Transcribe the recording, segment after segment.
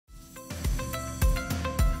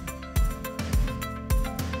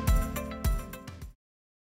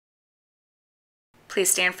Please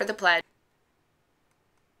stand for the pledge.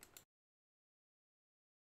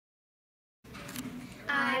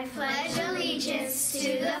 I pledge allegiance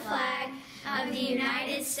to the flag of the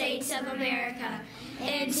United States of America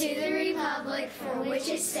and to the republic for which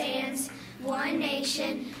it stands, one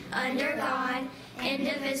nation, under God,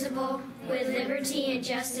 indivisible, with liberty and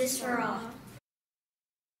justice for all.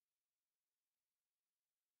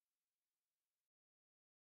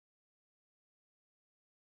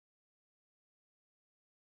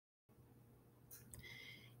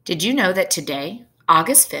 Did you know that today,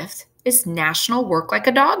 August 5th, is National Work Like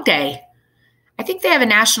a Dog Day? I think they have a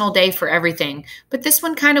national day for everything, but this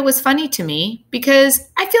one kind of was funny to me because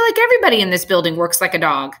I feel like everybody in this building works like a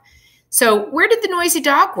dog. So where did the noisy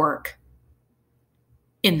dog work?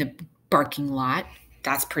 In the barking lot.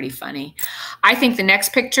 That's pretty funny. I think the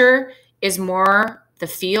next picture is more the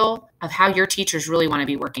feel of how your teachers really want to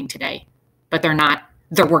be working today, but they're not.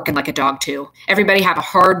 They're working like a dog too. Everybody have a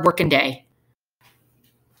hard working day.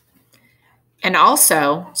 And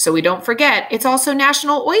also, so we don't forget, it's also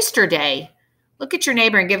National Oyster Day. Look at your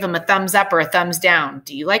neighbor and give them a thumbs up or a thumbs down.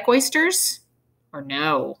 Do you like oysters or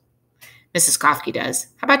no? Mrs. Kofke does.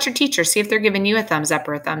 How about your teacher? See if they're giving you a thumbs up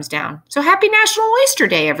or a thumbs down. So happy National Oyster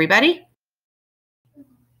Day, everybody.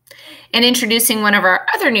 And introducing one of our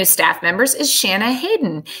other new staff members is Shanna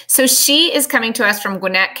Hayden. So she is coming to us from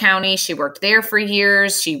Gwinnett County. She worked there for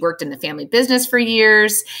years. She worked in the family business for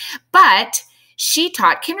years, but she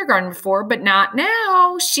taught kindergarten before, but not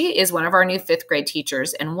now. She is one of our new 5th grade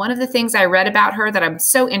teachers. And one of the things I read about her that I'm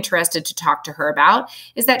so interested to talk to her about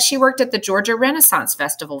is that she worked at the Georgia Renaissance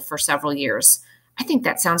Festival for several years. I think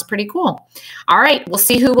that sounds pretty cool. All right, we'll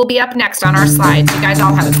see who will be up next on our slides. You guys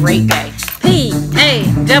all have a great day.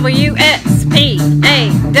 P-A-W-S,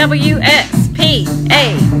 P-A-W-S,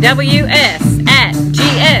 P-A-W-S at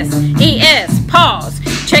G-S-E-S. Pause.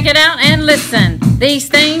 Check it out and listen. These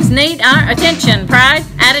things need our attention. Pride,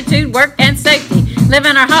 attitude, work, and safety. Live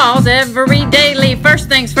in our halls every day. Leave first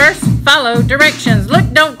things first. Follow directions. Look,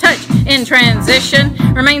 don't touch. In transition,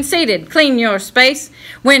 remain seated. Clean your space.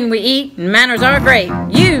 When we eat, manners are great.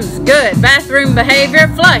 Use good bathroom behavior.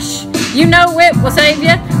 Flush. You know it will save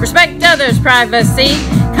you. Respect others' privacy.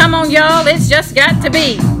 Come on, y'all, it's just got to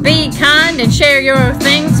be. Be kind and share your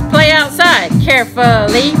things. Play outside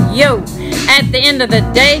carefully. Yo, at the end of the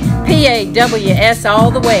day, P-A-W-S all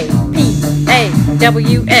the way.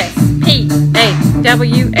 P-A-W-S,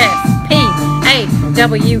 P-A-W-S,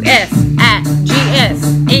 P-A-W-S at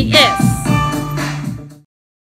G-S.